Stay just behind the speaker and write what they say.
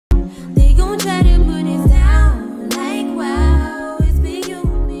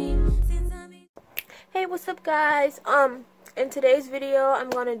What's up, guys? In today's video I'm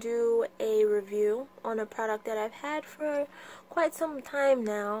gonna do a review on a product that I've had for quite some time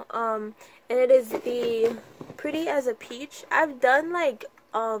now, and it is the Pretty as a Peach. I've done like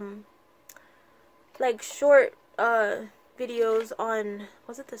short videos on,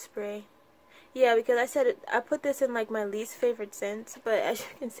 was it the spray? Yeah, because I said I put this in like my least favorite scents, but as you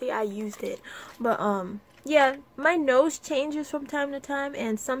can see I used it. But yeah, my nose changes from time to time,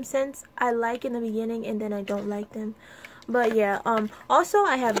 and some scents I like in the beginning and then I don't like them. But yeah, also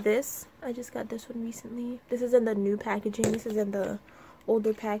I have this. I just got this one recently. This is in the new packaging. This is in the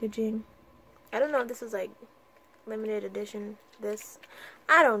older packaging. I don't know if this is like limited edition. This,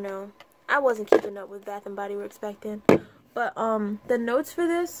 I don't know. I wasn't keeping up with Bath and Body Works back then. But the notes for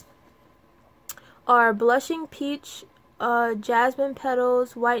this are blushing peach, jasmine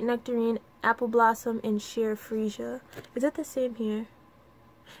petals, white nectarine, apple blossom, and sheer freesia. Is it the same here?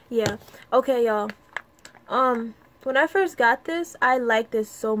 Yeah. Okay, y'all. When I first got this, I liked this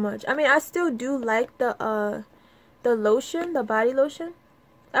so much. I mean, I still do like the lotion, the body lotion.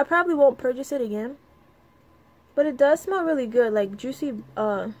 I probably won't purchase it again, but it does smell really good, like juicy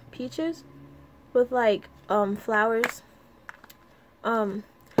peaches with like flowers.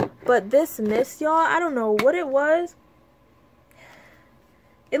 But this mist, y'all, I don't know what it was.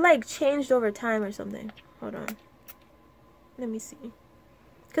 It like changed over time or something. Hold on. Let me see.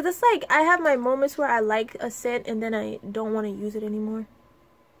 Because it's like I have my moments where I like a scent and then I don't want to use it anymore.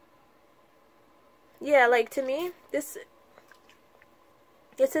 Yeah, like to me, this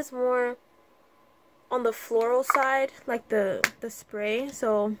is more on the floral side, like the spray.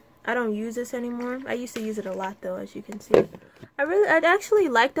 So I don't use this anymore. I used to use it a lot though, as you can see. I actually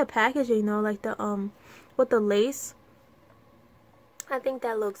like the packaging though, like the with the lace. I think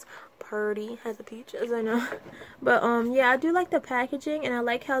that looks pretty as a peach, as I know. But yeah, I do like the packaging, and I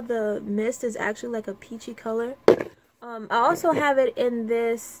like how the mist is actually like a peachy color. I also have it in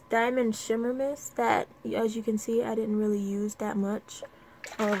this diamond shimmer mist that, as you can see, I didn't really use that much.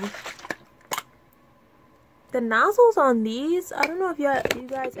 The nozzles on these, I don't know if you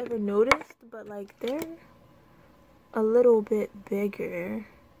guys ever noticed, but like they're a little bit bigger,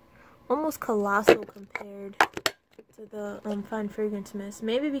 almost colossal compared to the fine fragrance mist.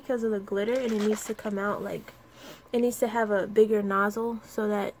 Maybe because of the glitter, and it needs to come out like, it needs to have a bigger nozzle so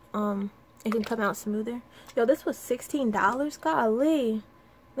that it can come out smoother. Yo, this was $16. Golly.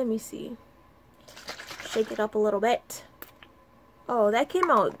 Let me see. Shake it up a little bit. Oh, that came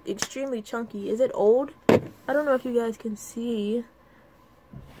out extremely chunky. Is it old? I don't know if you guys can see.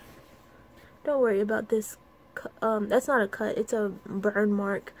 Don't worry about this. That's not a cut, it's a burn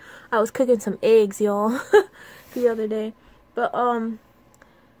mark. I was cooking some eggs, y'all, the other day. But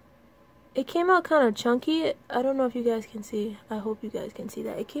it came out kind of chunky. I don't know if you guys can see. I hope you guys can see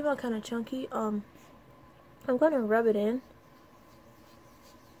that. It came out kind of chunky. I'm gonna rub it in.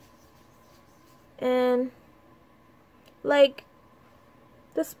 And like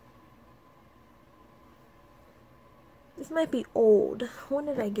this might be old. When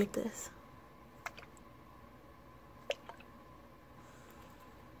did I get this?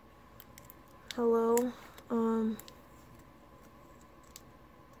 Hello.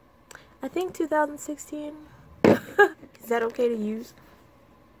 I think 2016. Is that okay to use?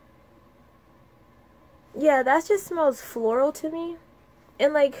 Yeah, that just smells floral to me.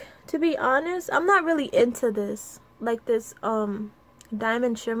 And like, to be honest, I'm not really into this, like this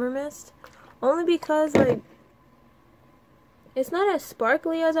diamond shimmer mist, only because like it's not as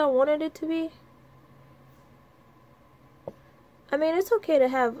sparkly as I wanted it to be. I mean, it's okay to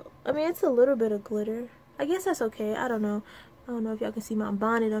have, I mean, it's a little bit of glitter. I guess that's okay. I don't know. I don't know if y'all can see my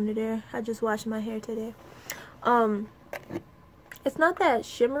bonnet under there. I just washed my hair today. It's not that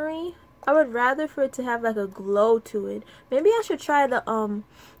shimmery. I would rather for it to have like a glow to it. Maybe I should try the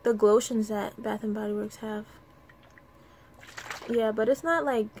glotions that Bath and Body Works have. Yeah, but it's not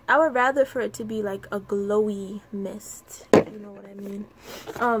like, I would rather for it to be like a glowy mist. You know what I mean?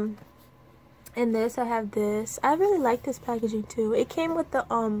 In this, I have this. I really like this packaging too. It came with the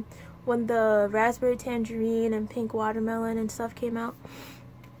when the raspberry tangerine and pink watermelon and stuff came out.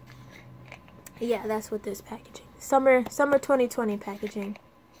 Yeah, that's what this packaging. Summer 2020 packaging.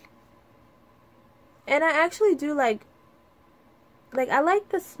 And I actually do like I like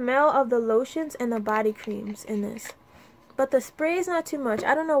the smell of the lotions and the body creams in this. But the spray is not too much.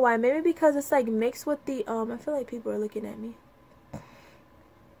 I don't know why. Maybe because it's like mixed with the I feel like people are looking at me.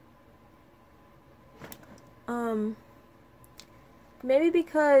 Maybe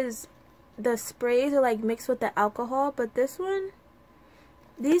because the sprays are like mixed with the alcohol, but this one,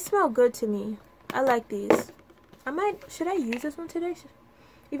 these smell good to me. I like these. Should I use this one today?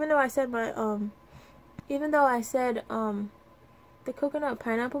 Even though I said my Even though I said the coconut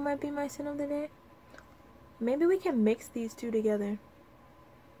pineapple might be my scent of the day. Maybe we can mix these two together.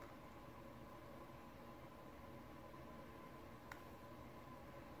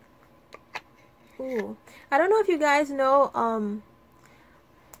 Ooh. I don't know if you guys know,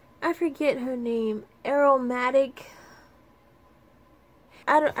 I forget her name. Aromatic.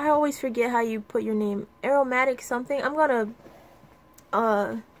 I always forget how you put your name. Aromatic something. I'm gonna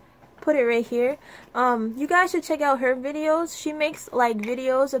put it right here. You guys should check out her videos. She makes like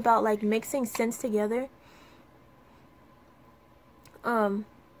videos about like mixing scents together.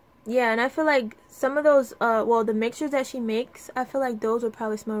 Yeah, and I feel like some of those well, the mixtures that she makes, I feel like those would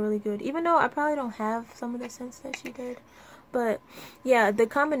probably smell really good, even though I probably don't have some of the scents that she did. But yeah, the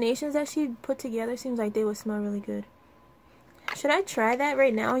combinations that she put together seems like they would smell really good. Should I try that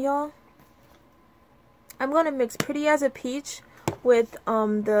right now, y'all? I'm gonna mix Pretty as a Peach with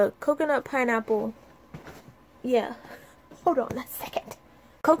the coconut pineapple. Yeah, hold on a second.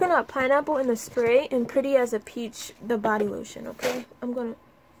 Coconut pineapple in the spray and Pretty as a Peach the body lotion. Okay, I'm gonna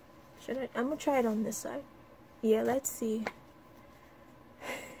try it on this side. Yeah, let's see.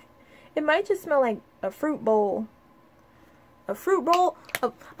 It might just smell like a fruit bowl. A fruit bowl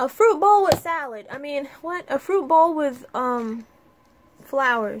with salad. I mean, what? A fruit bowl with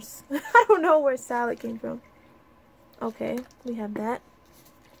flowers. I don't know where salad came from. Okay, we have that.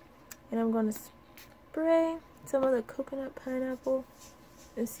 And I'm gonna spray some of the coconut pineapple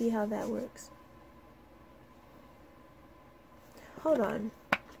and see how that works. Hold on.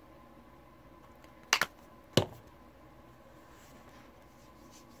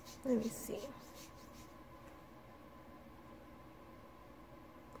 Let me see.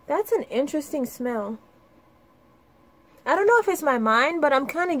 That's an interesting smell. I don't know if it's my mind, but I'm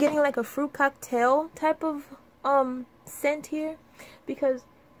kind of getting like a fruit cocktail type of scent here because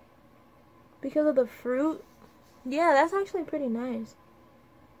of the fruit. Yeah, that's actually pretty nice.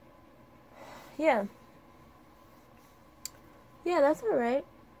 Yeah. Yeah, that's alright.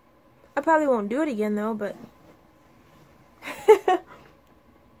 I probably won't do it again though, but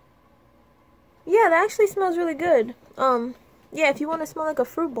yeah, that actually smells really good. Yeah, if you want to smell like a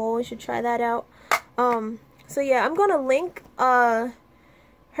fruit bowl, you should try that out. So yeah, I'm gonna link her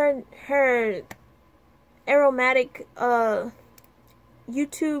aromatic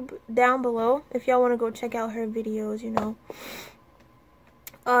YouTube down below if y'all want to go check out her videos, you know.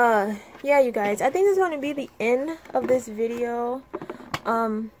 Yeah, you guys, I think this is going to be the end of this video.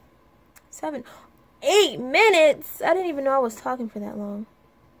 8 minutes. I didn't even know I was talking for that long.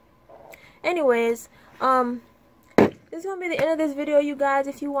 Anyways, this is gonna be the end of this video, you guys.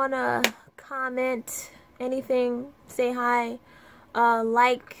 If you wanna comment anything, say hi,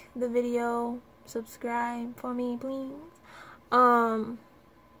 like the video, subscribe for me, please.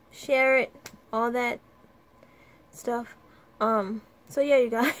 Share it, all that stuff. So yeah, you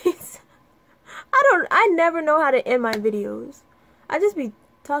guys. I never know how to end my videos. I just be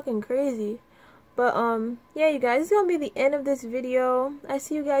talking crazy. But yeah, you guys, it's gonna be the end of this video. I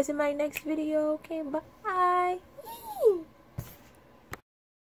see you guys in my next video. Okay, bye.